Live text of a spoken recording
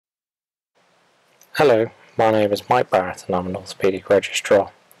Hello, my name is Mike Barrett and I'm an orthopaedic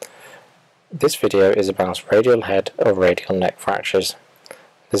registrar. This video is about radial head or radial neck fractures.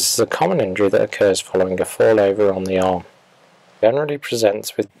 This is a common injury that occurs following a fall over on the arm. It generally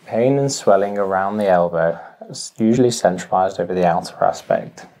presents with pain and swelling around the elbow, usually centralised over the outer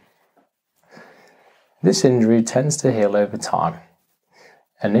aspect. This injury tends to heal over time.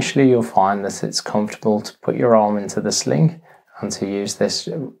 Initially you'll find that it's comfortable to put your arm into the sling and to use this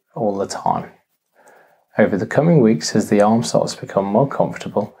all the time. Over the coming weeks, as the arm starts to become more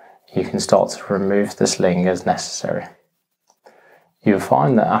comfortable, you can start to remove the sling as necessary. You'll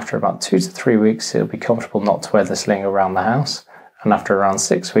find that after about 2 to 3 weeks it'll be comfortable not to wear the sling around the house, and after around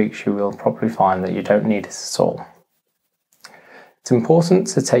 6 weeks you will probably find that you don't need it at all. It's important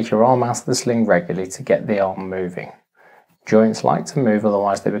to take your arm out of the sling regularly to get the arm moving. Joints like to move,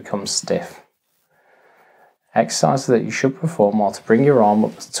 otherwise they become stiff. Exercises that you should perform are to bring your arm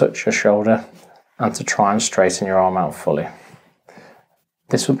up to touch your shoulder and to try and straighten your arm out fully.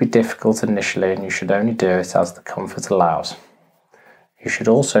 This will be difficult initially and you should only do it as the comfort allows. You should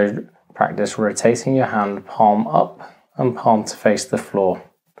also practice rotating your hand palm up and palm to face the floor.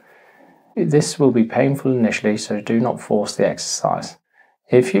 This will be painful initially, so do not force the exercise.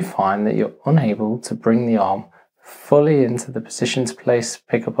 If you find that you're unable to bring the arm fully into the position to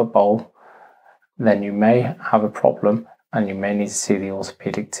pick up a bowl, then you may have a problem and you may need to see the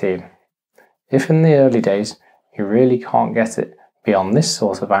orthopaedic team. If in the early days you really can't get it beyond this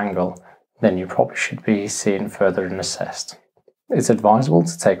sort of angle, then you probably should be seen further and assessed. It's advisable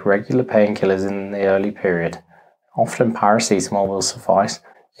to take regular painkillers in the early period. Often paracetamol will suffice.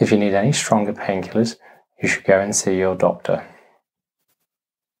 If you need any stronger painkillers, you should go and see your doctor.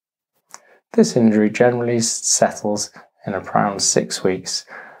 This injury generally settles in around 6 weeks.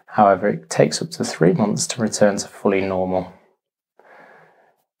 However, it takes up to 3 months to return to fully normal.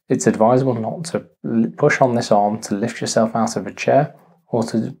 It's advisable not to push on this arm to lift yourself out of a chair or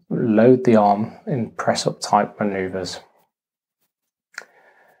to load the arm in press-up type manoeuvres.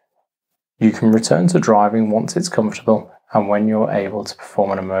 You can return to driving once it's comfortable and when you're able to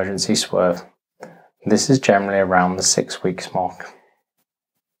perform an emergency swerve. This is generally around the 6 weeks mark.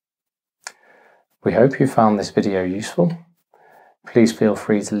 We hope you found this video useful. Please feel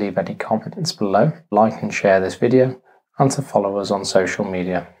free to leave any comments below, like and share this video, and to follow us on social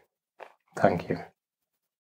media. Thank you.